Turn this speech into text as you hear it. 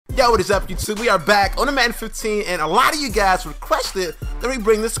Yo, what is up, YouTube? We are back on the Madden 15, and a lot of you guys requested that we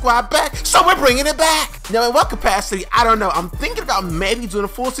bring this squad back, so we're bringing it back. Now, in what capacity, I don't know. I'm thinking about maybe doing a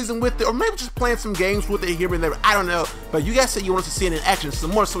full season with it, or maybe just playing some games with it here and there. I don't know, but you guys said you wanted to see it in action some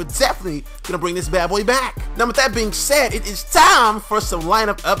more, so we're definitely gonna bring this bad boy back. Now, with that being said, it is time for some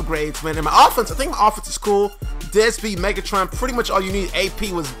lineup upgrades, man. And my offense, I think my offense is cool. Desby, Megatron, pretty much all you need.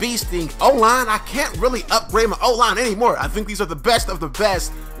 AP was beasting. O-line, I can't really upgrade my O-line anymore. I think these are the best of the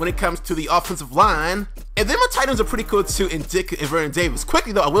best when it comes to the offensive line. And then my tight ends are pretty cool too, in Dick and Vernon Davis.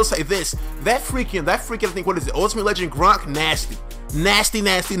 Quickly though, I will say this. That freaking, I think, what is it? Ultimate Legend Gronk, nasty. Nasty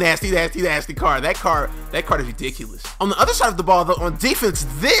card. That card is ridiculous. On the other side of the ball though, on defense,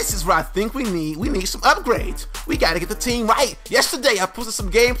 this is where I think we need some upgrades. We gotta get the team right. Yesterday I posted some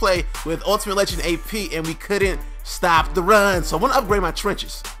gameplay with Ultimate Legend AP and we couldn't stop the run, so I want to upgrade my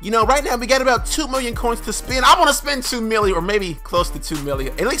trenches. You know, right now we got about 2 million coins to spend. I want to spend 2 million, or maybe close to 2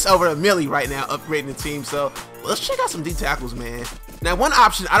 million, at least over 1 million right now upgrading the team. So let's check out some D tackles, man. Now, one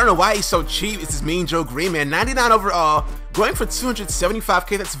option, I don't know why he's so cheap, is this Mean Joe Green, man. 99 overall, going for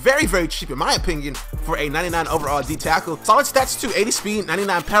 275k. That's very, very cheap in my opinion for a 99 overall D tackle. Solid stats too: 80 speed,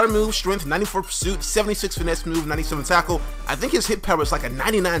 99 power move, strength, 94 pursuit, 76 finesse move, 97 tackle. I think his hit power is like a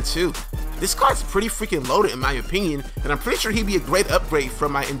 99 too. This card's pretty freaking loaded in my opinion, and I'm pretty sure he'd be a great upgrade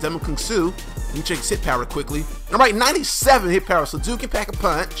from my Endemic Kung Su. Let me check his hit power quickly. Alright, 97 hit power, so dude can pack a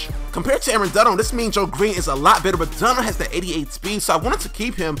punch. Compared to Aaron Donald, this Mean Joe Green is a lot better, but Donald has the 88 speed, so I wanted to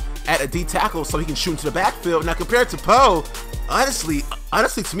keep him at a D tackle so he can shoot into the backfield. Now compared to Poe, honestly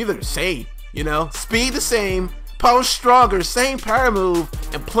to me they're the same. You know, speed the same, Poe stronger, same power move,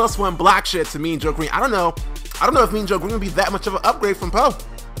 and +1 block shed to Mean Joe Green. I don't know if Mean Joe Green would be that much of an upgrade from Poe.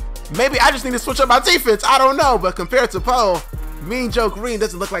 Maybe I just need to switch up my defense, I don't know, but compared to Poe, Mean Joe Green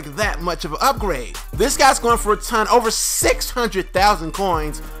doesn't look like that much of an upgrade. This guy's going for a ton, over 600,000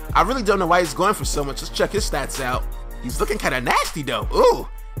 coins. I really don't know why he's going for so much. Let's check his stats out. He's looking kind of nasty though. Ooh,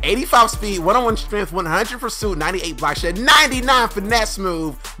 85 speed, 101 strength, 100 pursuit, 98 block shed, 99 finesse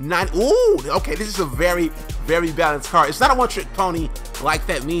move, ooh, okay, this is a very, very balanced card. It's not a one-trick pony like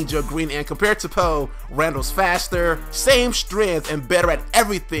that Mean Joe Green, and compared to Poe, Randall's faster, same strength, and better at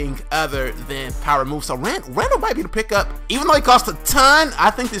everything other than power move. So Randall might be the pickup. Even though he costs a ton,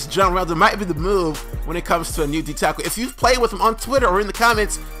 I think this John Randall might be the move when it comes to a new D tackle. If you've played with him on Twitter or in the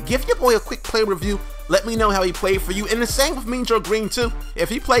comments, give your boy a quick play review. Let me know how he played for you, and the same with Mean Joe Green too. If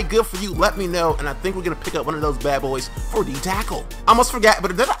he played good for you, let me know, and I think we're gonna pick up one of those bad boys for D tackle. Almost forgot,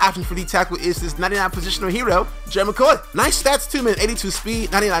 but another option for D tackle is this 99 positional hero, Joe McCoy. Nice stats too, man. 82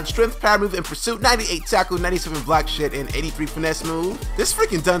 speed, 99 strength, power move, and pursuit, 98 tackle, 97 block shed, and 83 finesse move. This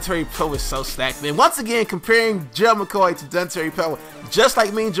freaking Dontari Poe is so stacked, man. Once again, comparing Joe McCoy to Dontari Poe, just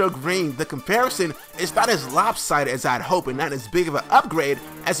like Mean Joe Green, the comparison is not as lopsided as I'd hope, and not as big of an upgrade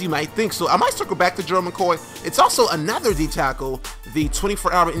as you might think. So I might circle back to Joe McCoy. It's also another D tackle, the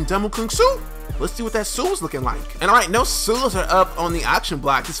 24-hour Endemic Kung Su. Let's see what that Su is looking like. And alright, no Su's are up on the auction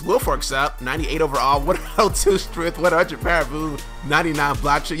block. This Wilfork's up, 98 overall, 102 strength, 100 power move, 99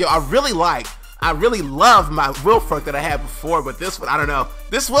 block shed. Yo, I really love my Wilfork that I had before, but this one, I don't know.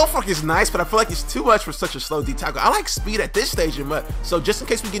 This Wilfork is nice, but I feel like it's too much for such a slow D tackle. I like speed at this stage in MUT, so just in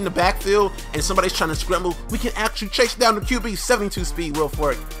case we get in the backfield and somebody's trying to scramble, we can actually chase down the QB. 72 speed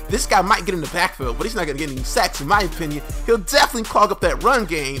Wilfork. This guy might get in the backfield, but he's not gonna get any sacks in my opinion. He'll definitely clog up that run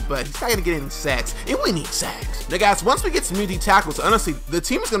game, but he's not gonna get any sacks, and we need sacks. Now guys, once we get some new D tackles, honestly, the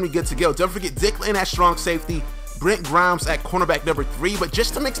team is gonna be good to go. Don't forget Dick Lane at strong safety, Brent Grimes at cornerback number 3, but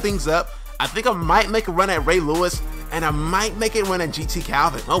just to mix things up, I think I might make a run at Ray Lewis, and I might make a run at GT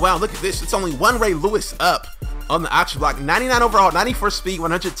Calvin. Oh wow, look at this. It's only one Ray Lewis up on the auction block. 99 overall, 94 speed,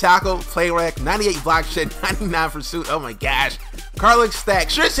 100 tackle, play rec, 98 block shed, 99 pursuit. Oh my gosh. Card looks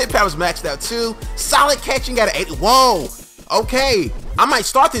stacked. Sure, his hit power is maxed out too. Solid catching got an 80. Whoa. Okay, I might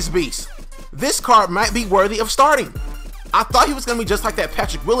start this beast. This card might be worthy of starting. I thought he was going to be just like that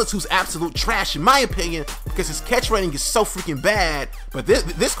Patrick Willis, who's absolute trash in my opinion, because his catch rating is so freaking bad. But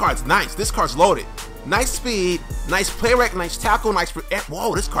this card's nice. This card's loaded. Nice speed, nice play rec, nice tackle, nice...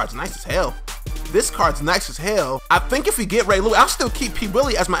 Whoa, this card's nice as hell. This card's nice as hell. I think if we get Ray Lou, I'll still keep P.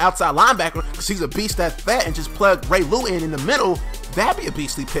 Willie as my outside linebacker because he's a beast that fat, and just plug Ray Lou in the middle. That'd be a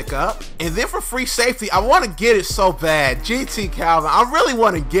beastly pickup. And then for free safety, I want to get it so bad. GT Calvin, I really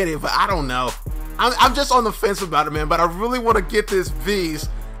want to get it, but I don't know. I'm just on the fence about it, man, but I really want to get this beast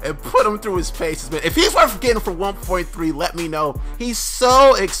and put him through his paces, man. If he's worth getting for 1.3, let me know. He's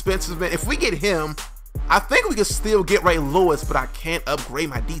so expensive, man. If we get him, I think we can still get Ray Lewis, but I can't upgrade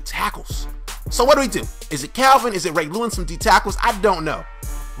my D tackles. So what do we do? Is it Calvin? Is it Ray Lewis, some D tackles? I don't know.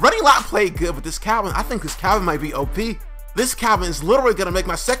 Running Lock played good, but this Calvin, I think this Calvin might be OP. This Calvin is literally gonna make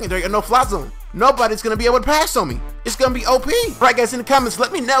my secondary a no-fly zone. Nobody's gonna be able to pass on me. It's gonna be OP. Right, guys, in the comments,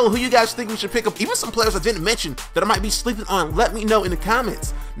 let me know who you guys think we should pick up. Even some players I didn't mention that I might be sleeping on. Let me know in the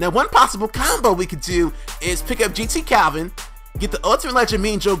comments. Now, one possible combo we could do is pick up GT Calvin, get the Ultimate Legend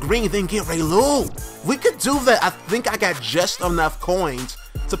Mean Joe Green, then get Ray Lou. We could do that. I think I got just enough coins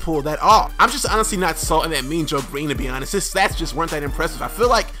to pull that off. I'm just honestly not sold on that Mean Joe Green, to be honest. His stats just weren't that impressive. I feel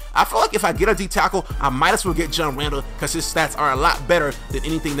like if I get a D tackle, I might as well get John Randall because his stats are a lot better than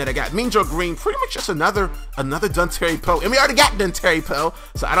anything that I got. Mean Joe Green, pretty much just another Dontari Poe, and we already got Dontari Poe,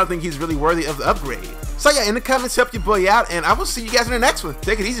 so I don't think he's really worthy of the upgrade. So yeah, in the comments, help your boy out, and I will see you guys in the next one.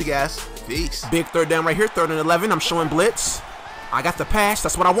 Take it easy, guys. Peace. Big third down right here, 3rd and 11. I'm showing blitz. I got the pass.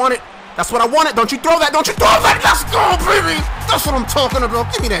 That's what I wanted. That's what I wanted. Don't you throw that. Don't you throw that. Let's go, baby. That's what I'm talking about.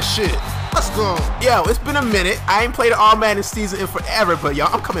 Give me that shit. Let's go. Yo, it's been a minute. I ain't played All Madden season in forever, but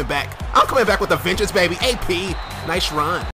y'all, I'm coming back. I'm coming back with a vengeance, baby. AP, nice run.